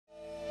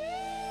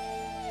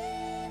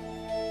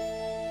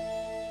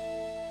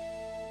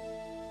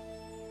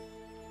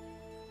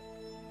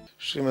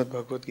Srimad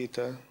Bhagavad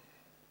Gita,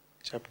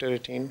 chapter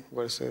 18,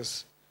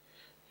 verses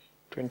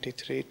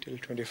 23 till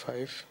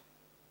 25.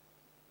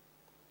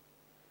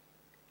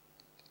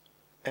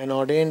 An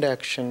ordained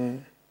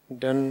action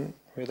done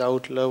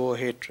without love or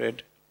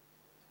hatred,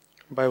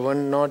 by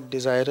one not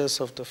desirous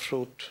of the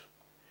fruit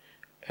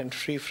and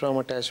free from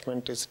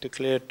attachment, is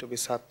declared to be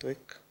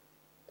Satvik.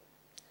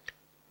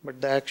 But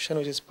the action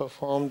which is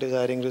performed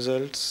desiring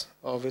results,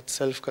 or with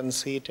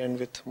self-conceit and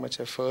with much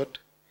effort,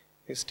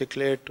 is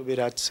declared to be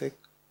Rajasic.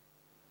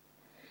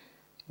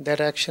 That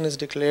action is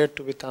declared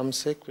to be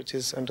Tamsik, which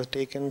is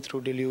undertaken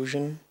through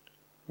delusion,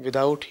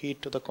 without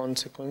heed to the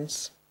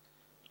consequence,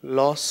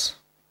 loss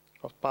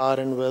of power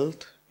and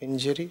wealth,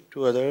 injury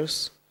to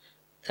others,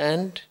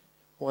 and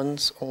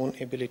one's own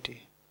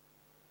ability.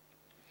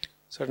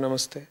 Sir,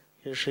 Namaste.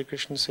 Here Sri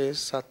Krishna says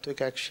Sattvic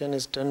action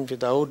is done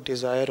without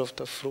desire of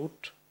the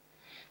fruit.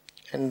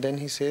 And then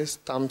he says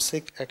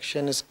Tamsic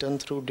action is done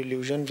through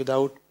delusion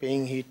without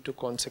paying heed to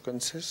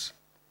consequences.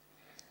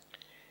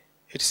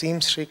 It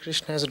seems Sri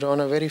Krishna has drawn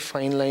a very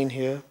fine line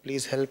here.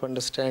 Please help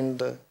understand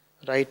the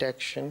right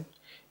action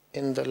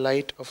in the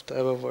light of the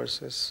above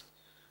verses.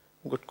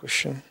 Good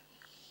question.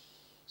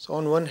 So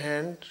on one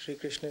hand, Sri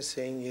Krishna is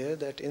saying here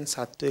that in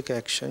Sattvic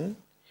action,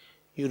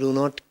 you do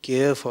not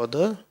care for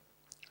the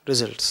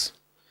results.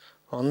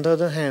 On the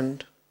other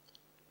hand,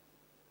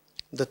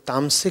 the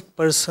Tamsic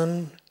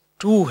person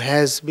too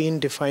has been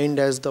defined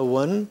as the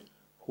one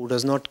who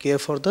does not care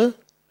for the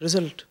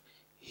result.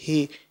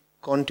 He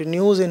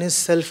continues in his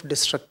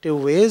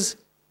self-destructive ways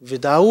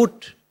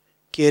without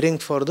caring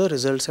for the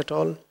results at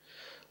all.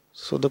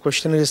 So the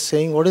question is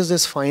saying, what is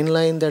this fine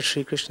line that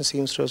Sri Krishna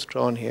seems to have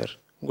drawn here?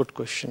 Good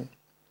question.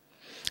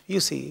 You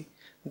see,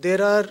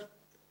 there are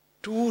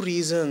two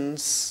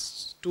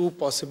reasons, two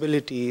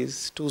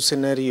possibilities, two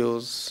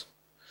scenarios.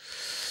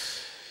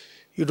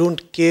 You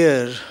don't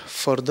care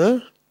for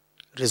the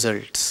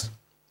results.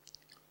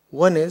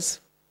 One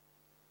is,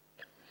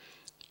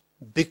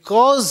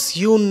 because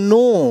you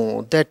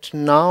know that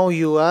now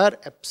you are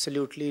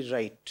absolutely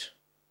right.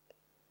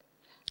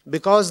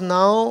 Because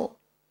now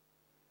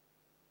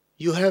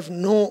you have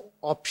no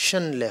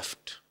option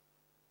left.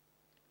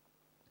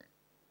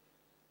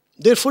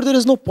 Therefore, there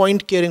is no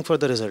point caring for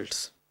the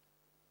results.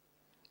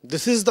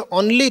 This is the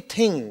only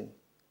thing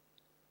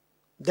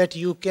that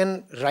you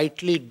can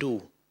rightly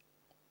do.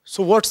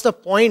 So what's the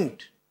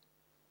point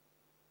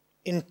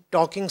in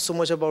talking so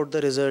much about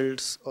the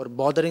results or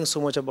bothering so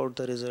much about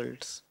the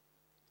results?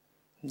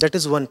 That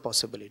is one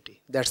possibility.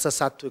 That's a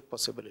Sattvic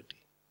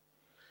possibility.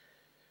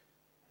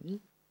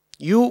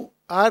 You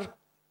are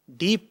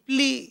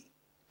deeply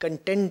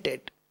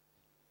contented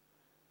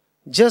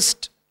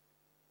just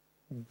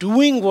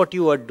doing what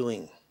you are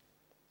doing.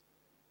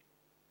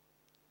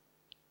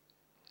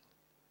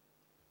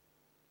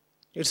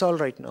 It's all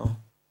right now.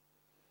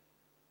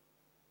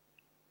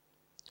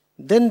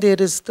 Then there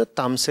is the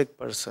Tamsic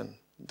person.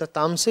 The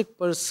Tamsic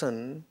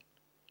person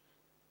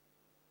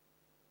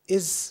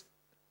is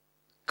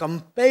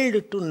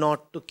compelled to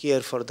not to care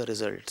for the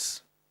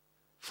results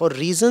for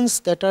reasons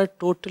that are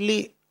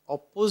totally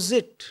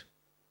opposite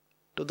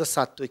to the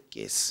Sattvic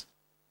case.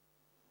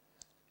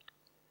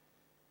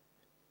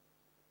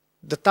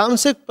 The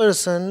Tamsic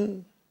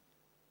person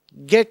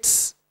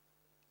gets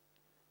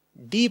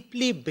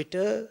deeply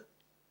bitter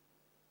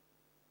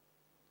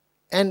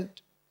and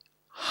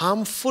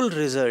harmful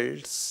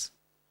results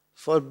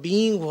for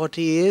being what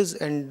he is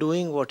and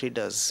doing what he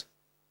does.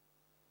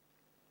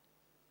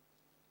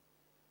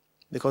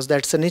 Because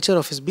that's the nature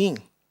of his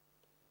being.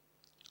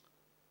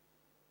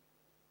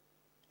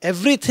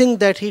 Everything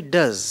that he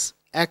does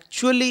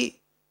actually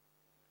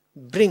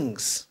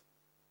brings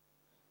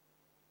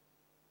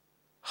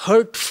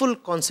hurtful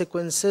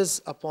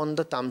consequences upon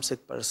the Tamsic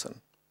person.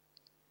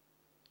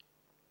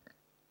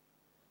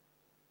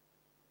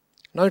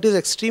 Now it is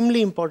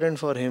extremely important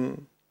for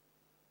him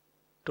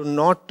to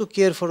not to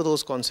care for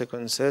those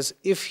consequences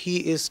if he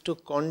is to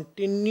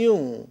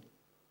continue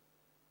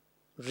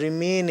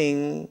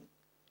remaining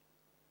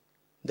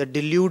the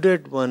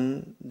deluded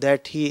one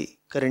that he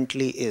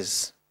currently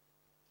is.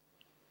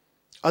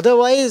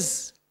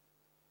 Otherwise,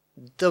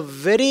 the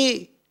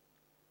very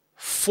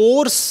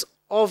force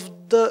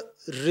of the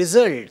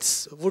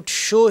results would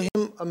show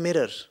him a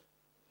mirror.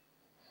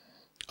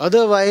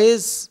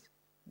 Otherwise,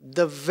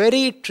 the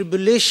very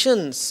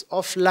tribulations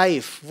of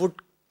life would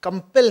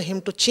compel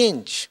him to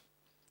change.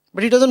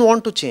 But he doesn't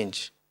want to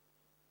change.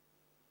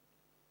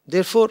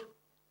 Therefore,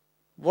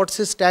 what's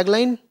his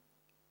tagline?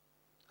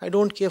 I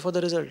don't care for the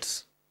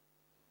results.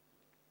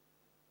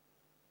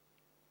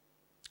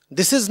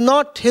 This is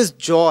not his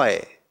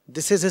joy.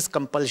 This is his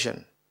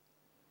compulsion.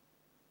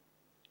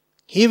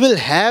 He will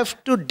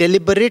have to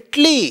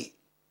deliberately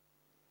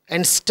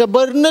and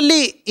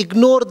stubbornly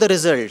ignore the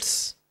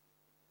results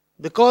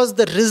because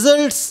the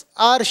results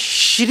are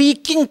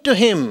shrieking to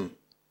him.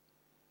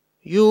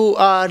 You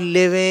are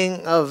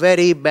living a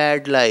very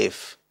bad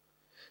life.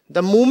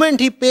 The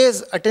moment he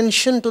pays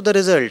attention to the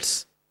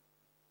results,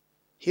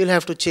 he will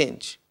have to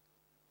change.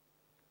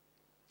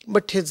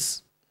 But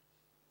his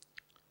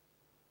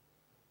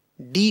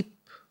deep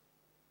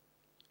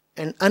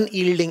and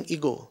unyielding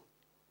ego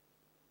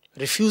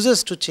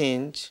refuses to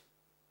change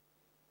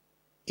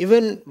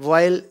even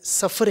while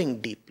suffering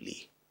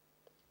deeply.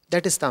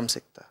 That is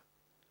tamsikta.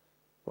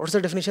 What's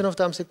the definition of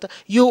tamsikta?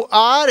 You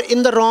are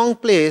in the wrong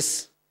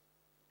place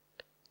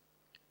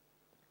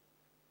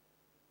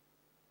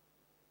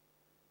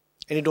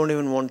and you don't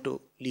even want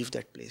to leave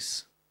that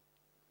place.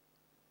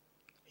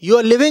 You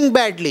are living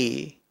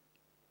badly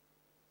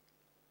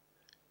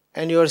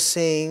and you are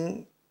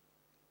saying,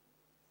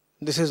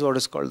 this is what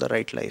is called the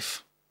right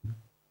life.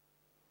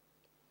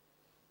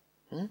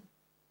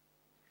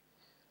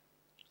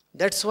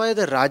 That's why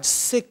the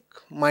Rajasic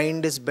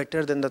mind is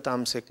better than the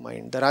Tamasic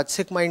mind. The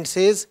Rajasic mind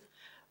says,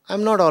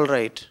 I'm not all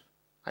right.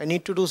 I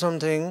need to do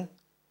something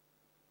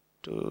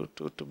to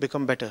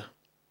become better.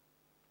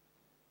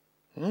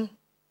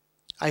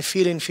 I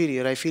feel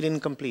inferior. I feel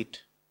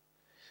incomplete.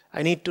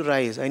 I need to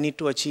rise. I need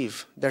to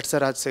achieve. That's the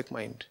Rajasic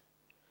mind.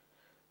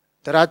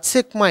 The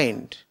Rajasic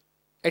mind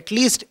at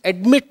least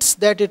admits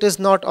that it is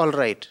not all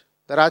right.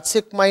 The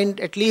Rajasic mind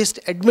at least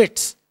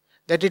admits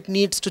that it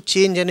needs to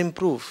change and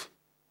improve.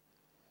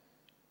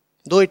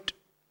 Though it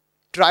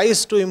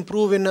tries to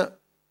improve in an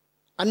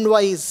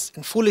unwise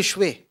and foolish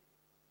way.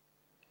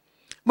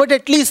 But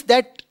at least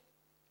that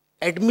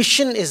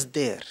admission is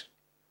there.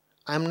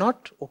 I am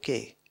not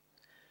okay.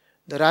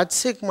 The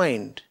Rajasic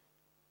mind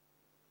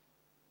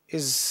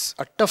is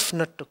a tough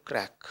nut to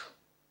crack.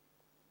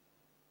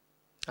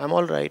 I'm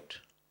all right.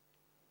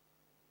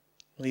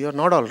 No, you're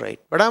not all right.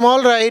 But I'm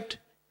all right.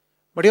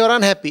 But you're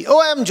unhappy. Oh,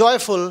 I am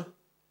joyful.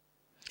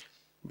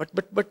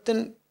 But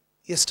then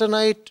yesterday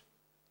night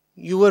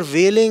you were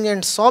wailing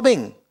and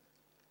sobbing.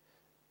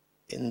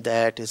 In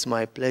that is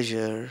my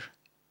pleasure.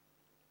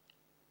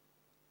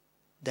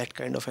 That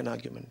kind of an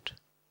argument.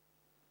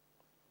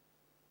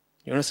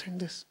 You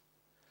understand this?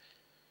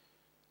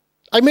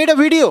 I made a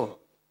video.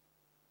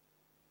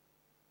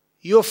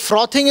 You're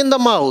frothing in the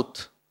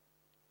mouth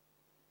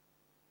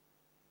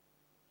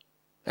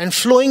and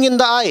flowing in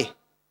the eye.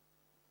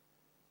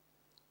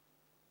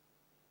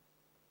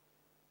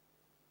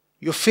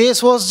 Your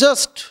face was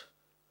just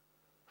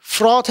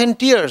froth and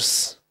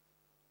tears.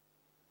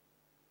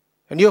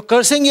 And you're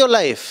cursing your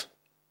life.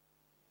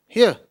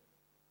 Here.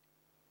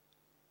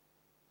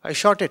 I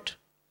shot it.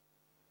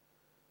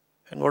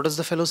 And what does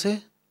the fellow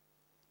say?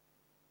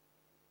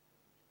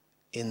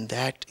 In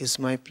that is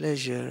my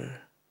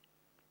pleasure.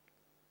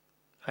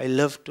 I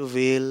love to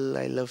wail,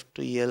 I love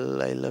to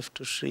yell, I love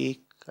to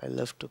shriek, I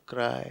love to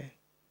cry.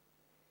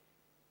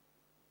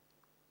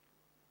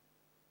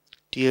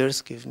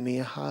 Tears give me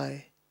a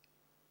high.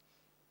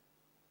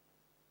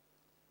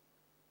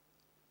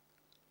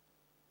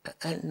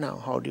 And now,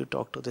 how do you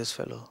talk to this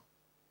fellow?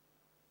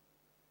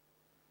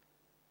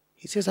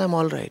 He says, I'm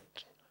all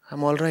right.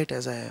 I'm all right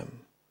as I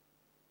am.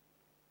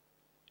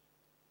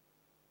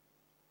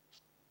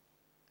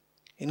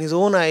 In his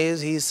own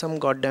eyes, he is some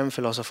goddamn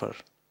philosopher.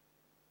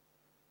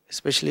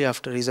 Especially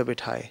after he's a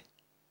bit high.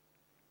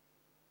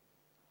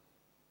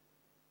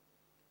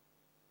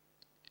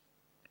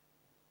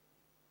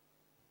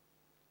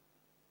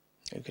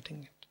 You're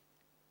getting it?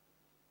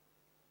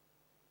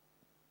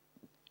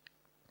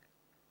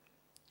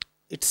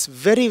 It's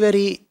very,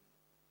 very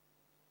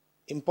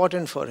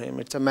important for him.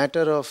 It's a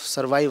matter of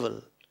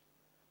survival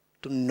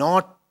to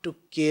not to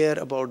care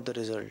about the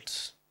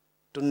results,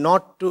 to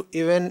not to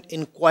even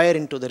inquire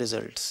into the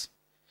results.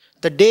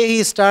 The day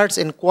he starts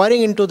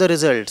inquiring into the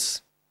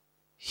results,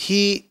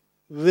 he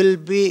will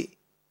be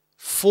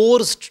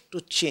forced to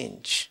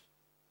change.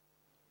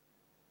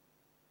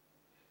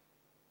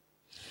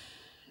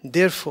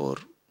 Therefore,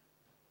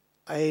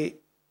 I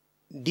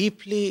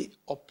deeply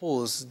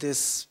oppose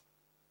this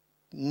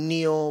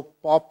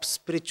neo-pop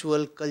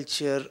spiritual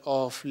culture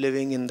of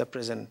living in the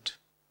present.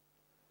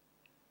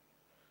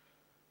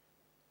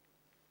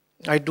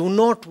 I do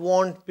not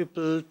want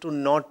people to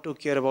not to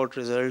care about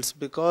results,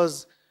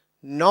 because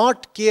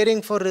not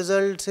caring for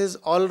results is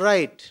all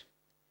right.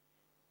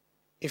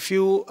 If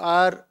you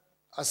are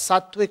a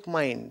Satvik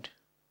mind,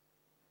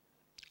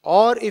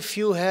 or if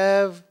you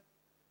have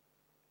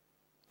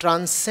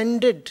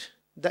transcended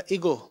the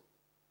ego,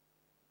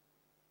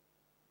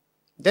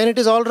 then it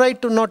is all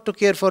right to not to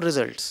care for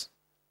results.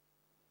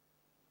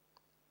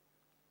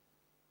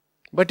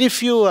 But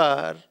if you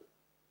are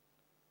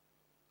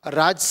a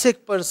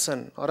Rajasic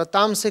person or a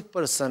Tamasic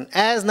person,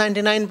 as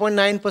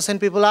 99.9%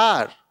 people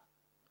are,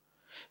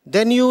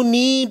 then you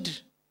need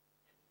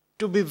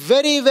to be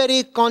very,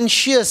 very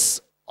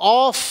conscious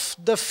of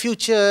the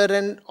future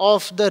and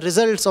of the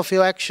results of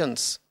your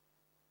actions.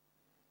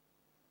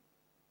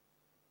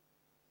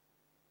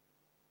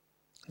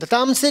 The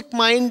Tamasic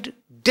mind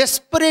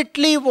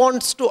desperately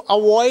wants to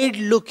avoid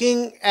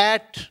looking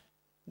at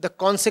the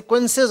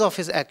consequences of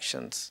his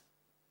actions.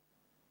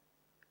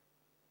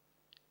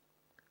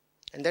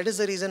 And that is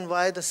the reason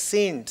why the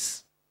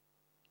saints,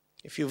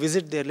 if you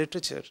visit their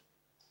literature,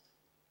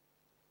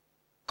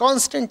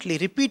 constantly,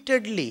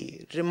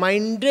 repeatedly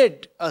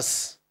reminded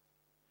us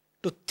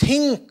to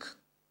think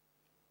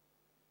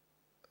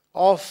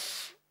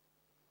of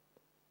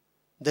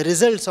the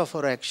results of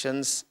our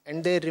actions,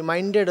 and they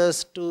reminded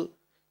us to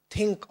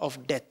think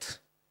of death.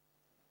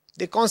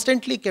 They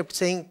constantly kept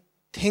saying,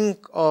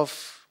 think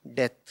of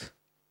death.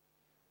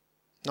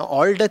 Now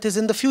all death is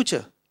in the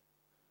future.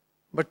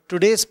 But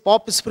today's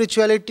pop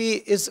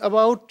spirituality is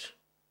about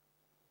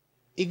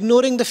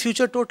ignoring the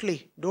future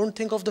totally. Don't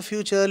think of the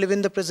future, live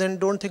in the present.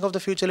 Don't think of the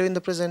future, live in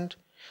the present.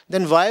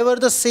 Then why were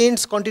the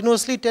saints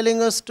continuously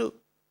telling us to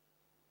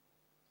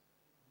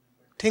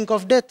think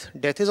of death?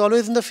 Death is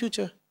always in the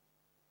future.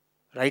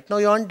 Right now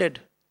you aren't dead.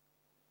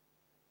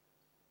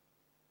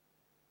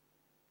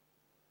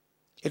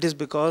 It is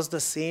because the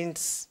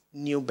saints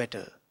knew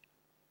better.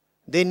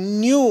 They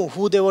knew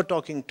who they were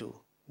talking to.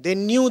 They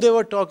knew they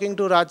were talking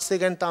to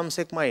Rajasic and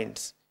Tamsic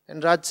minds.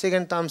 And Rajasic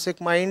and Tamsic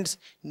minds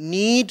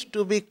need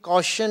to be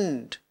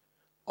cautioned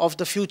of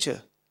the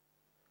future.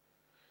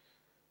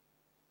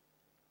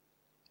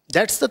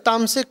 That's the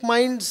Tamsic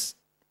mind's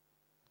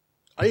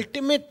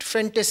ultimate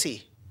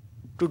fantasy.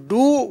 To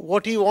do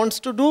what he wants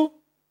to do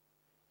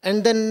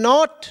and then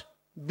not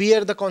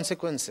bear the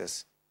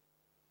consequences.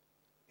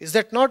 Is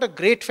that not a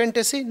great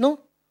fantasy?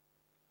 No.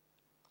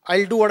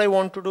 I'll do what I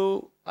want to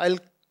do. I'll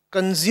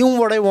consume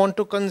what I want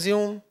to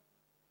consume.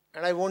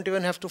 And I won't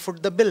even have to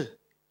foot the bill.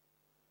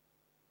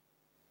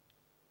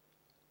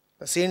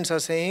 The saints are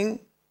saying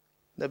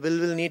the bill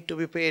will need to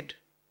be paid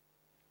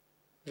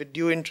with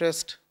due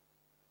interest.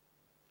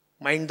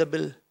 Mind the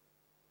bill.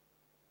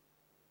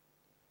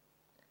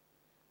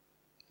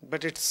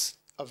 But it's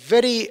a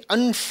very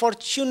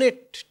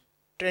unfortunate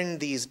trend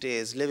these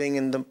days, living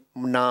in the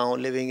now,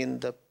 living in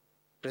the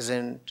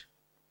present.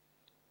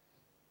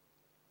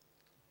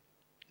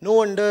 No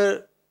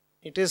wonder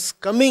it is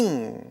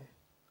coming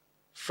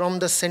from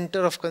the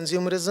center of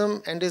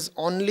consumerism and is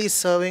only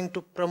serving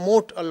to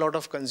promote a lot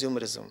of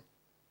consumerism.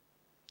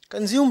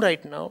 Consume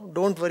right now,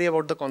 don't worry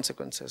about the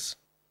consequences.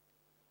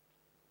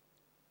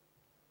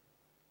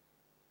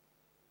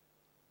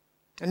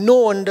 And no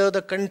wonder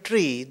the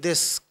country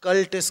this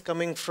cult is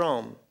coming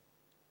from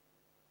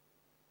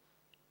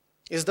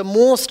is the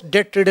most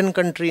debt-ridden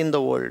country in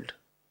the world.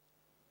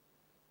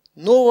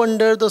 No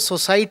wonder the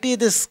society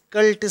this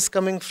cult is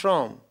coming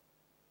from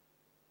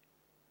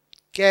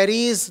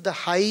carries the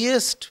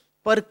highest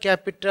per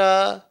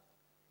capita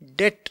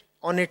debt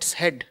on its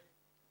head.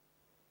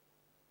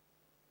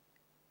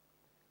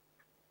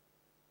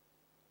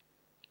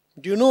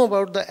 Do you know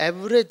about the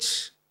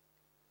average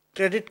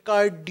credit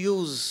card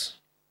dues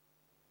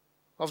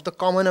of the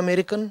common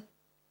American?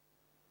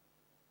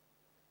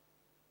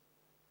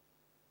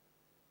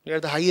 They are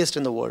the highest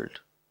in the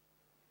world.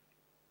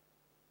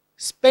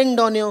 Spend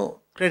on your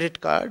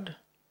credit card.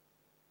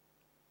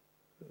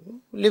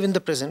 Live in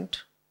the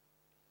present.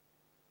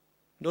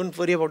 Don't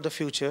worry about the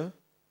future.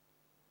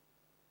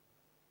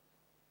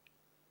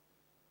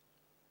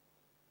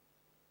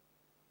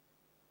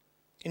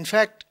 In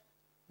fact,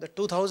 the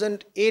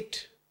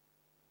 2008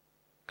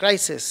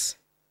 crisis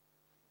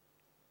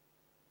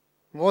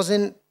was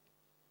in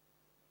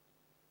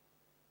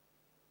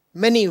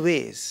many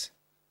ways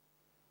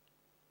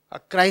a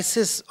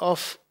crisis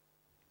of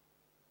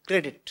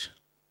credit.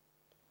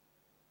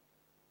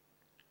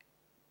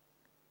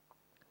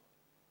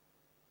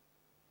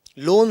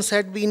 Loans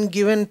had been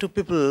given to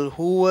people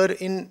who were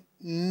in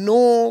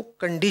no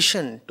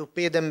condition to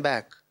pay them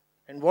back.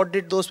 And what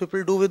did those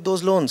people do with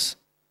those loans?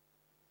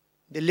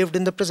 They lived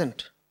in the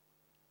present.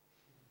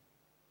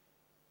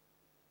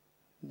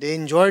 They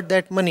enjoyed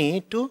that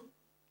money to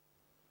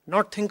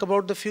not think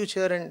about the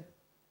future and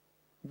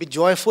be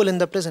joyful in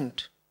the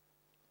present.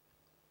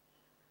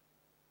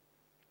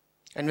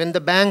 And when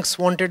the banks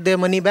wanted their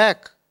money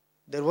back,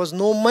 there was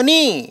no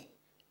money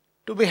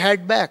to be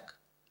had back.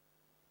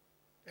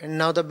 And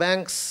now the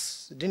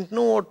banks didn't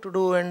know what to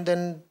do, and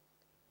then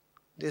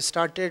they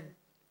started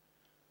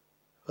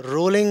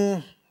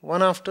rolling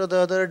one after the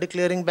other,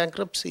 declaring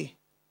bankruptcy.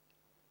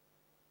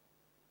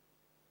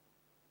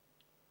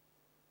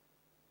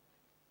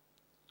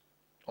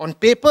 On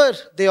paper,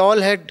 they all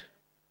had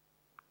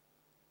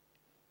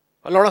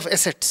a lot of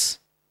assets.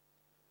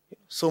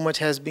 So much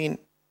has been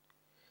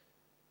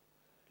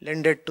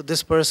lended to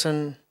this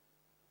person,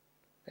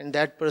 and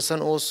that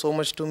person owes so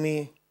much to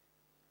me.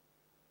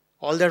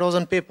 All that was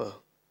on paper.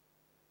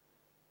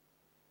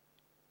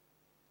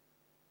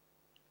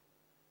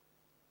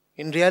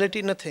 In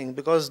reality, nothing,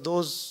 because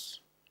those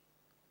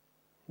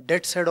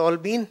debts had all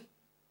been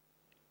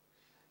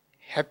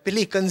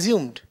happily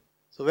consumed.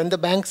 So when the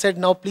bank said,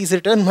 now please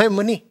return my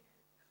money,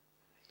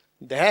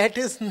 that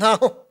is now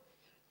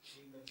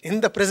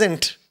in the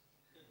present.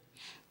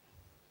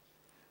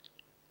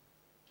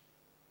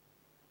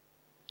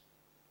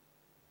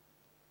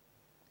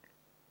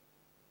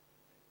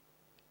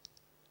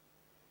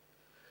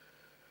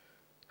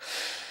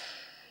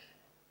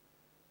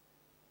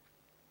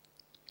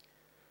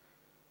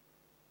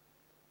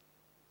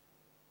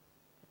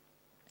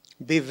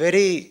 Be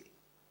very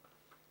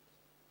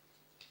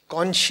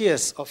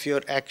conscious of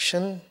your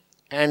action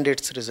and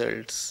its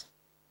results.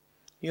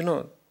 You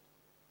know,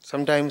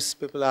 sometimes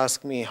people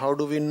ask me, how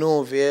do we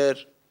know where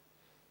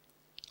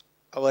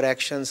our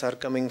actions are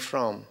coming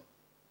from?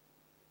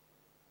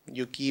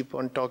 You keep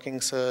on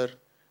talking, sir,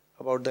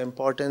 about the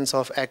importance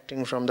of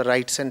acting from the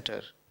right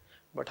center.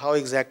 But how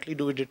exactly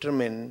do we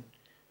determine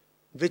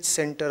which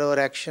center our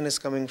action is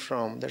coming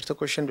from? That's the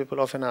question people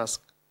often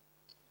ask.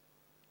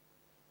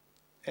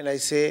 And I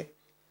say,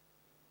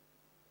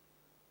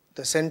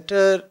 the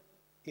center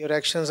your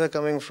actions are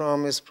coming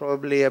from is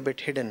probably a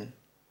bit hidden.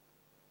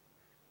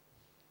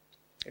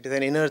 It is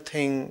an inner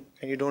thing,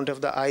 and you don't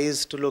have the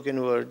eyes to look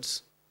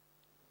inwards.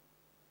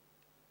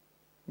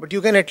 But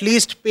you can at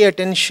least pay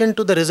attention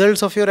to the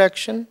results of your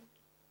action.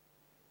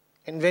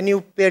 And when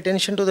you pay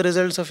attention to the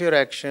results of your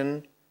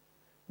action,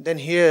 then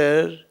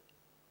here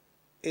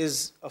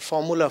is a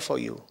formula for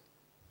you.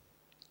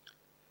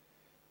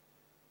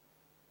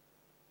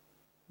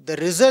 The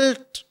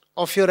result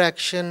of your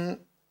action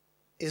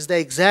is the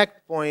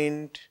exact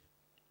point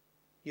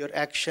your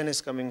action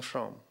is coming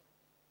from.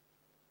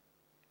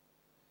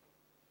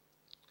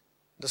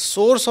 The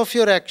source of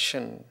your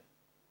action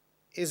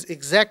is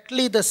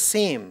exactly the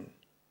same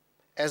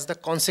as the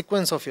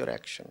consequence of your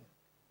action.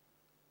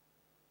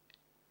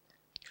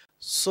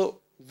 So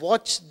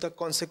watch the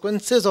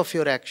consequences of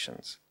your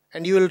actions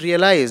and you will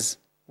realize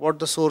what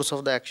the source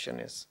of the action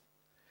is.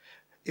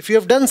 If you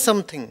have done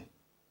something,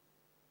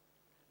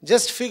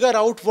 just figure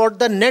out what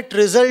the net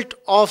result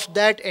of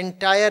that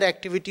entire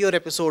activity or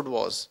episode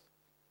was.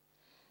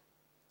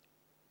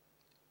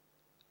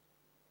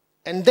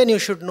 And then you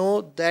should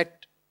know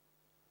that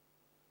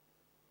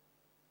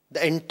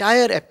the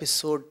entire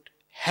episode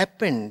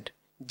happened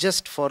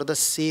just for the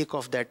sake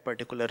of that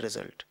particular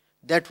result.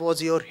 That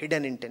was your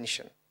hidden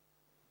intention.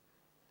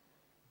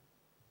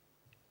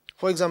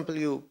 For example,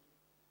 you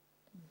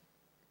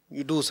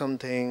do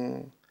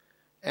something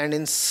and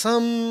in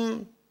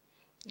some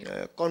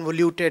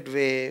convoluted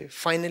way,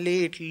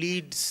 finally it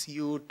leads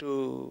you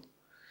to,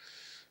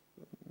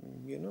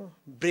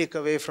 break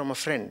away from a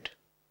friend.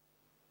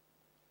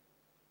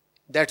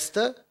 That's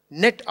the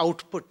net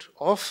output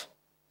of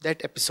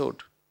that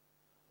episode.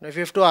 Now, if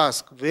you have to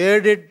ask,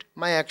 where did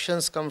my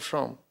actions come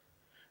from?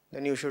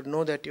 Then you should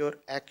know that your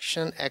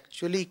action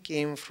actually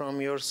came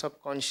from your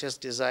subconscious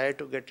desire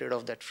to get rid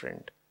of that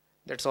friend.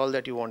 That's all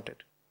that you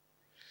wanted.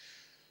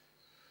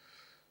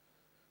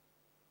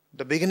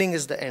 The beginning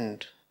is the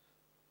end.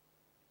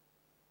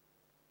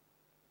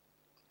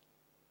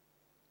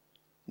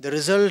 The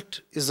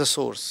result is the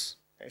source.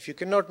 If you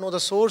cannot know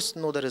the source,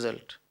 know the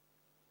result.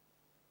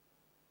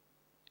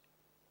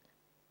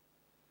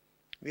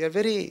 We are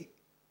very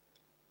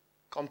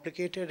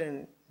complicated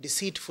and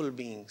deceitful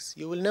beings.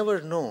 You will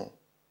never know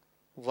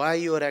why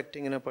you are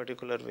acting in a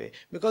particular way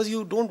because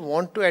you don't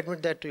want to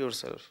admit that to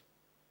yourself.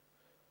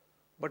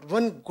 But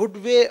one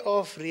good way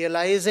of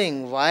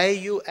realizing why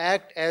you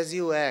act as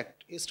you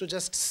act is to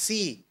just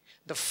see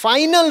the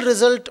final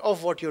result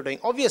of what you're doing.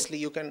 Obviously,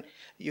 you can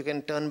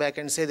turn back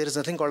and say there is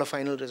nothing called a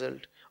final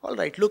result. All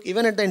right, look,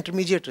 even at the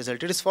intermediate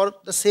result, it is for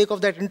the sake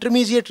of that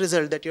intermediate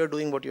result that you're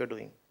doing what you're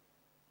doing.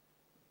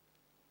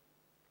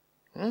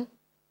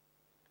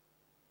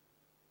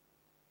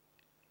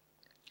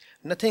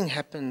 Nothing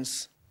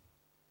happens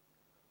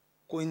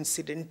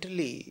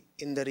coincidentally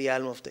in the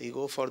realm of the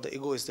ego, for the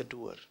ego is the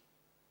doer.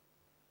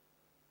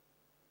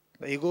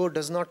 The ego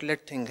does not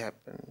let things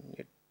happen.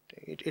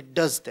 It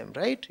does them,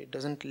 right? It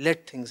doesn't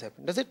let things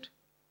happen, does it?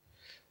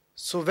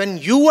 So when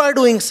you are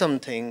doing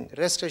something,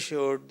 rest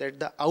assured that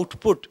the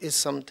output is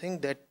something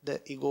that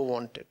the ego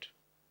wanted.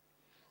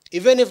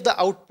 Even if the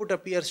output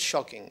appears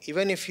shocking,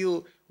 even if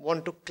you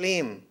want to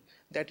claim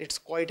that it's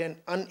quite an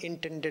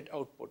unintended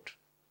output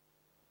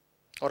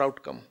or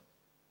outcome,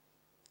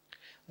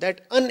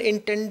 that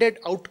unintended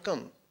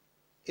outcome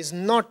is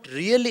not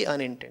really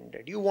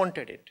unintended. You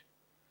wanted it.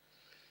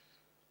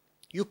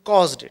 You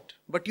caused it.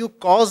 But you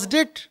caused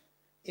it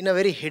in a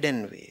very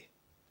hidden way,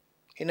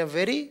 in a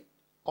very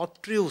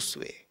obtuse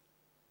way.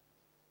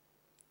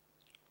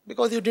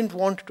 Because you didn't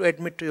want to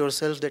admit to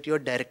yourself that you're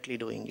directly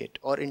doing it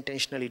or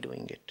intentionally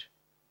doing it.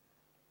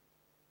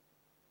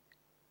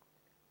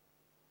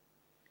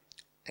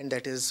 And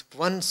that is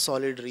one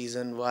solid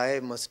reason why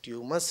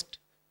you must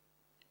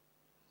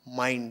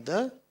mind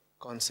the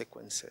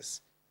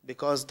consequences.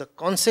 Because the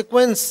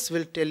consequence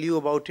will tell you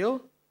about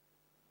your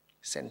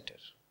center.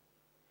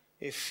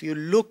 If you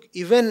look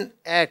even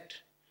at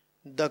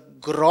the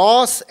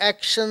gross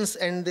actions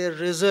and their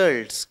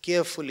results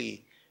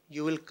carefully,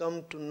 you will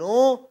come to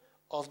know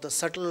of the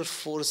subtle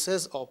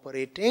forces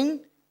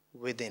operating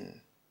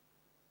within.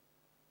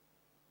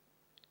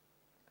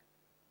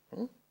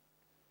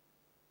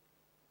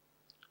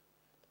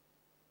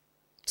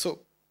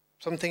 So,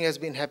 something has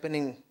been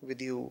happening with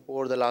you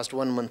over the last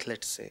 1 month,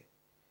 let's say.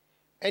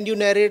 And you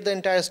narrate the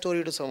entire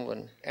story to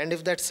someone. And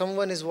if that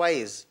someone is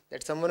wise,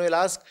 that someone will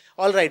ask,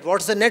 all right,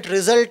 what's the net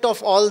result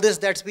of all this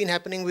that's been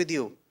happening with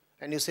you?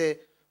 And you say,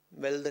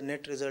 well, the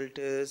net result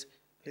is,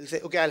 he'll say,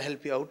 okay, I'll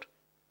help you out.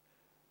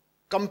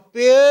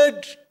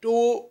 Compared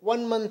to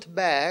 1 month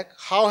back,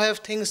 how have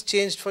things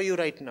changed for you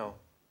right now?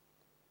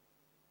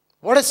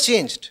 What has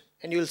changed?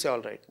 And you will say,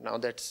 all right, now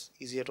that's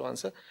easier to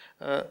answer.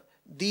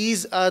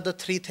 These are the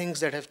 3 things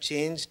that have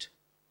changed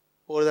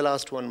over the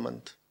last 1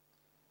 month.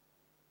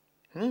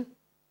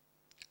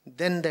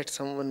 then that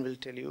someone will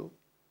tell you,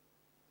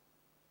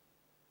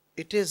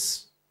 it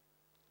is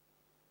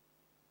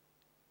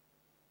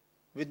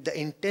with the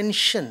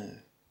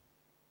intention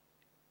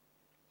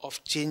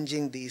of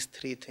changing these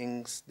three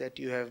things that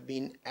you have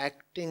been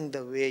acting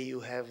the way you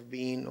have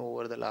been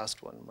over the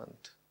last 1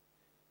 month.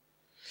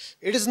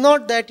 It is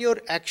not that your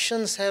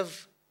actions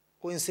have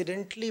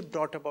coincidentally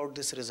brought about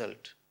this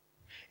result.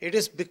 It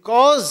is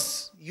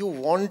because you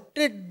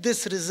wanted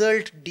this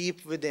result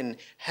deep within.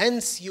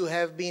 Hence you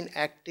have been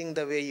acting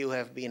the way you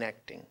have been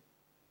acting.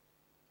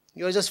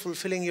 You are just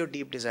fulfilling your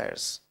deep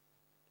desires.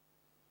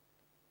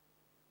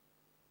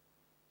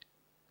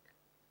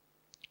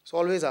 So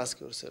always ask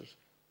yourself,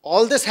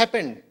 all this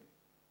happened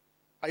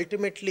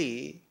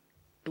ultimately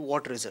to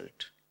what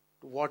result?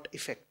 To what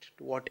effect?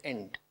 To what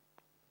end?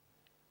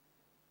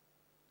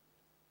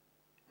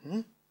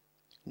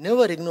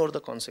 Never ignore the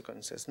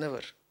consequences,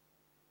 never.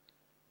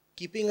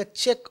 Keeping a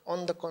check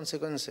on the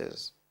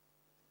consequences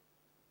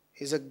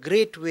is a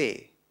great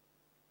way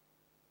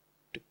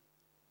to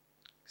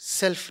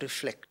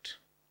self-reflect.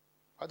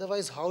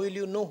 Otherwise, how will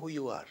you know who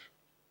you are?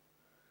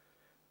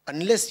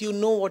 Unless you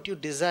know what you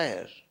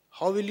desire,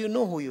 how will you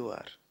know who you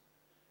are?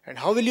 And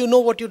how will you know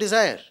what you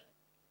desire?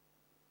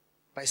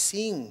 By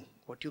seeing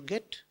what you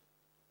get.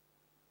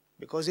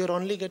 Because you're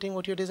only getting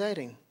what you're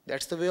desiring.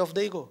 That's the way of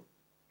the ego.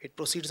 It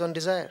proceeds on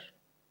desire.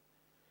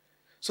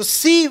 So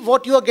see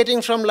what you are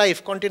getting from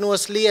life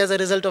continuously as a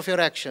result of your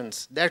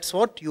actions. That's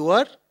what you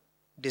are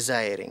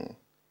desiring.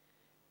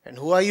 And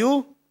who are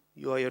you?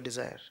 You are your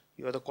desire.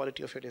 You are the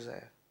quality of your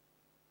desire.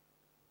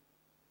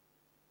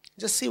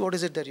 Just see what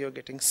is it that you are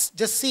getting.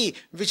 Just see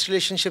which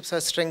relationships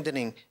are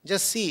strengthening.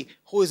 Just see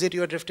who is it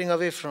you are drifting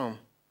away from.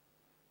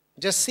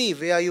 Just see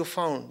where are you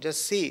found.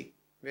 Just see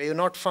where you're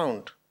not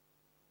found.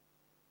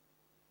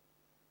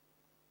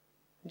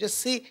 Just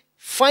see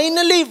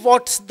finally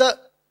what's the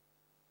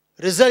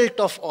result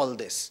of all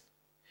this.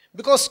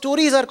 Because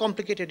stories are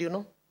complicated,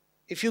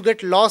 If you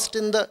get lost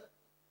in the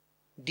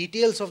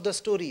details of the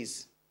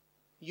stories,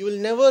 you will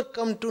never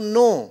come to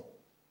know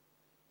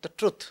the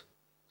truth.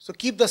 So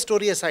keep the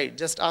story aside.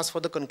 Just ask for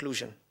the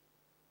conclusion.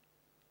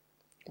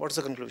 What's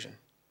the conclusion?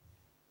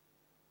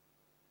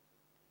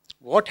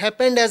 What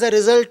happened as a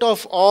result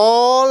of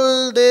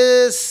all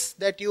this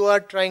that you are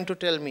trying to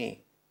tell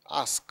me?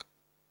 Ask.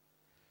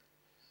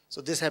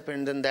 So this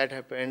happened, then that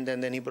happened,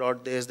 and then he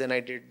brought this, then I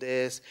did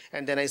this,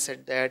 and then I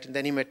said that, and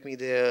then he met me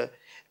there,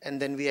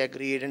 and then we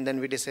agreed, and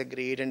then we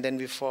disagreed, and then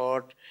we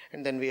fought,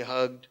 and then we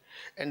hugged,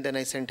 and then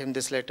I sent him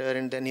this letter,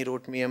 and then he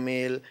wrote me a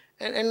mail,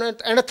 and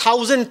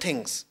 1,000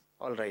 things.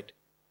 All right.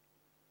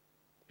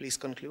 Please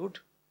conclude.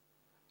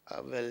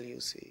 Well,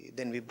 you see,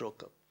 then we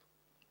broke up.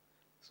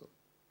 So,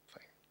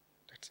 fine.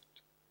 That's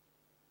it.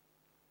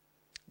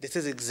 This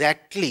is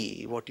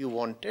exactly what you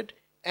wanted.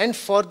 And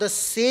for the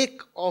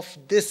sake of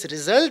this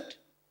result,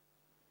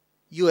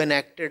 you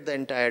enacted the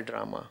entire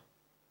drama.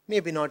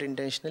 Maybe not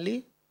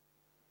intentionally,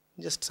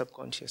 just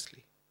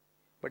subconsciously.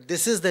 But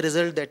this is the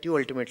result that you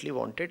ultimately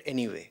wanted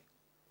anyway.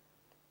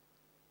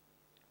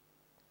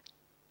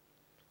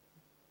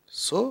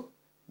 So,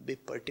 be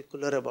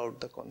particular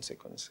about the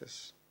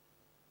consequences.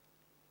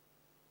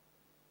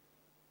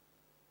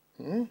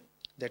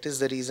 That is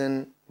the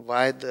reason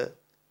why the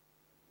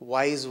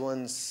wise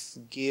ones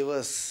gave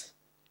us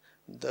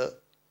the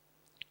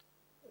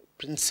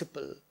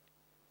principle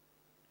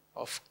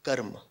of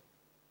karma.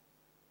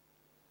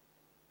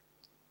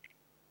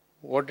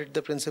 What did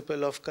the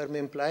principle of karma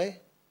imply?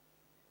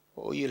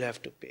 Oh, you'll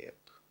have to pay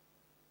up.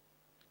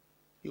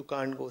 You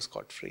can't go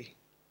scot-free.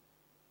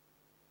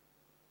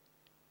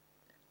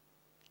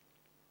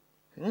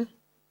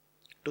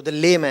 To the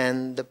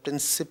layman, the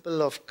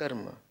principle of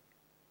karma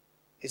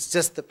is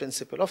just the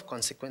principle of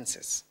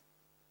consequences.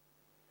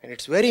 And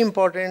it's very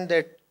important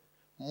that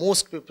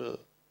most people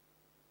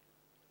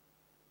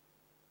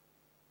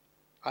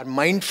are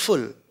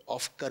mindful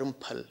of karma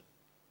phal.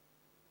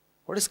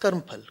 What is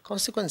karma phal?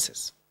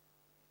 Consequences.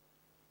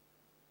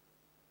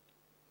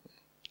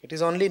 It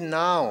is only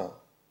now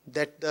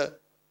that the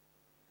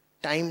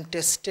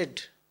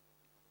time-tested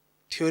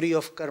theory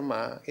of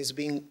karma is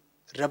being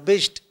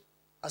rubbished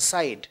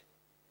aside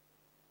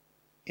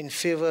in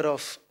favor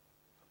of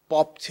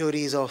pop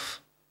theories of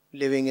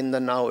living in the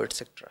now,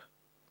 etc.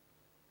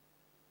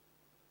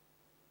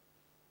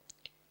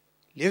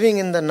 Living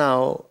in the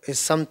now is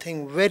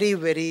something very,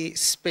 very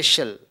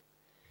special,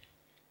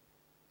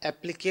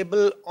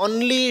 applicable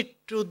only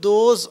to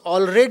those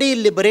already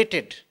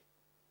liberated.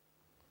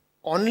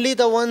 Only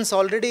the ones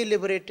already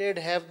liberated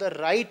have the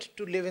right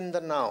to live in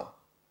the now.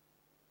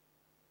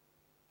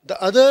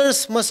 The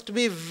others must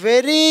be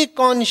very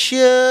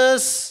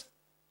conscious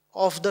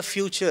of the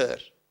future.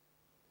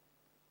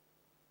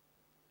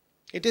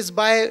 It is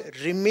by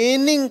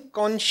remaining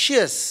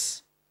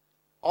conscious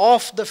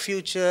of the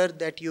future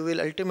that you will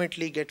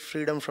ultimately get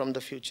freedom from the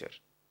future.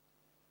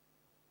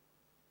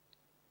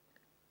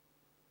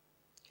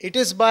 It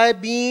is by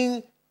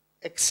being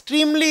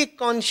extremely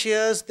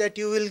conscious that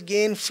you will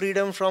gain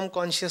freedom from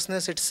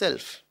consciousness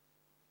itself.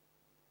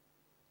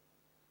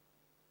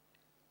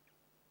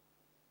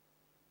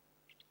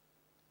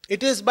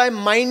 It is by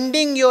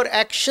minding your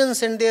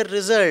actions and their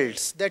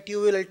results that you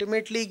will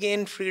ultimately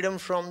gain freedom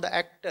from the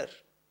actor.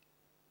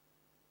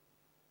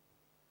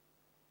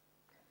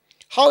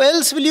 How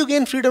else will you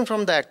gain freedom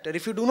from the actor?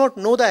 If you do not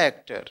know the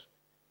actor,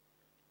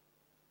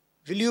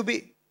 will you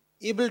be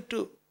able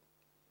to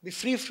be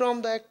free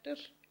from the actor?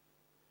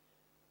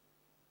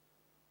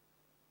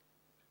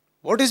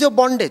 What is your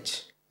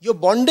bondage? Your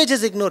bondage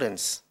is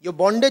ignorance. Your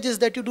bondage is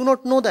that you do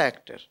not know the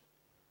actor.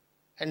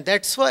 And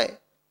that's why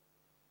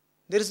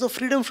there is no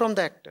freedom from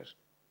the actor.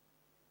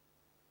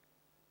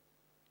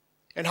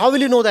 And how will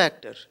you know the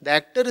actor? The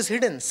actor is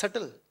hidden,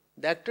 subtle.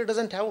 The actor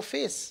doesn't have a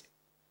face.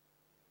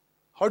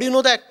 How do you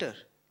know the actor?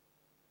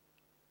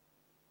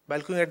 By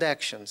looking at the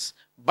actions.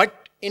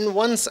 But in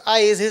one's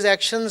eyes, his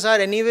actions are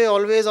anyway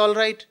always all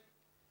right.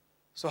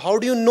 So how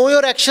do you know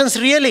your actions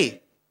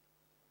really?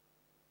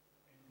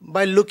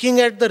 By looking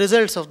at the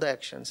results of the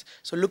actions.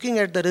 So looking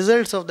at the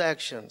results of the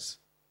actions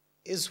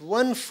is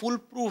one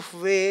foolproof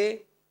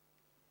way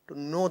to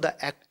know the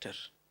actor.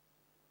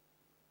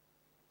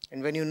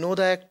 And when you know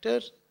the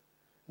actor,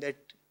 that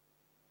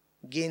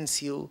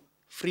gains you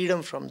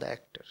freedom from the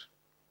actor.